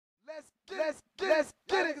Let's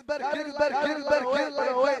get it. Better get it.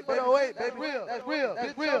 Wait, baby. That's real.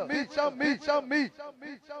 Show me.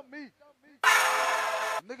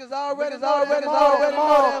 Niggas already know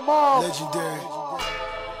that mall. Legendary.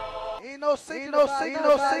 Ain't no secret about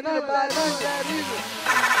that either.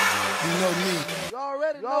 You know me. You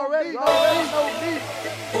already know me.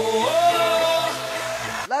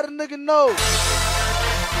 Let a nigga know.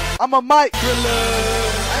 I'm a mic killer.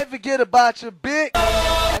 I ain't forget about your big.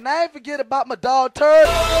 And I ain't forget about my dog Turd.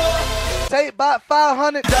 Take about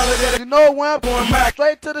 $500. You know where I'm going.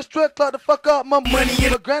 Straight to the strip club to fuck up my money.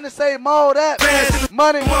 My granny say more that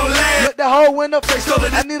money won't last. Let the whole window face over.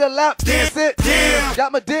 I need a lap dance it.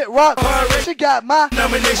 Got my dick rock. She got my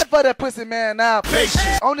nomination for that pussy man now.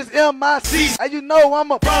 On this MIC. And you know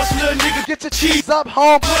I'm a boss little nigga. Get your cheese up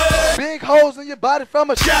home. Big holes in your body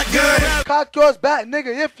from a shotgun. Cock yours back,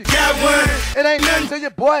 nigga, if you got one. It ain't nothing to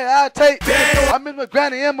your boy, I'll take. I'm in my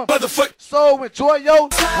granny and my motherfucker. So enjoy yo.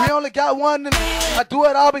 We only got one and I do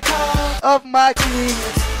it all because of my kids.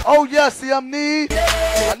 Oh yeah, see I'm need.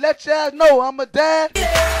 I let y'all know I'm a dad.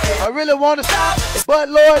 I really wanna stop, but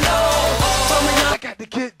Lord, I got to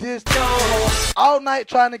get this all night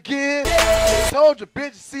trying to get. Told you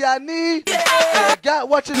bitch, see I need. I got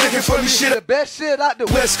what you looking for me. Shit, the best shit out the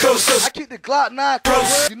West Coast. I keep the Glock 9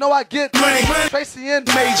 close. You know I get money. Tracy and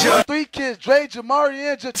Major. 3 kids, Dre, Jamari,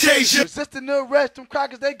 and Jatasia. Resisting the arrest, them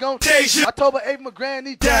crackers they gon' tase you. I told her, my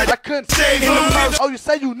granny died. I couldn't save him. Oh, you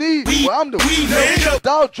say you need? Well, I'm the weed man.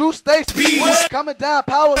 Dog, Drew, Stacy. Coming down,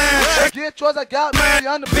 power. Get yours, I got money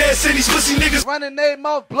on the bed. These pussy niggas running their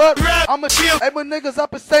mouth blood. I'ma chill. Hey, my niggas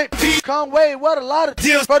up in St. Pete. Conway, what a lot of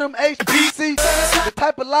deals for them HBC. The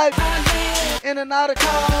type of life in and out of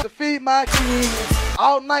cars to feed my kids.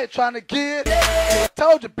 All night trying to get.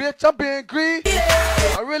 Told you, bitch, I'm being greedy.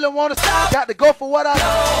 I really wanna stop. Got to go for what I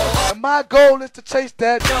know. And my goal is to chase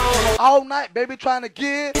that all night, baby, trying to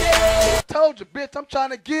get. Told you, bitch, I'm trying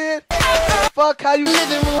to get. Fuck how you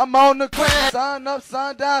living. I'm on the grind. Sun up,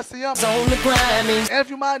 sun down. See, I'm on the grind. And if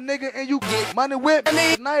you my nigga and you get money with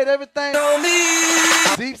me tonight, everything on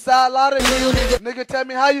me. Deep side, lot of hill. Nigga, tell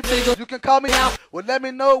me how you feel. You can call me out. Well, let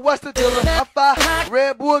me know what's the deal. I'm 5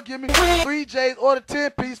 Red Bull, give me 3 J's, order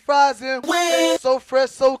 10-piece fries in. So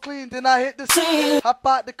fresh, so clean, then I hit the scene. Hop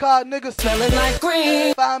out the car, nigga, smelling like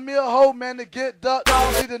green. Find me a hoe, man, to get ducked.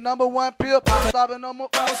 See the #1 pill, stopping on my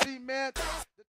OC, man.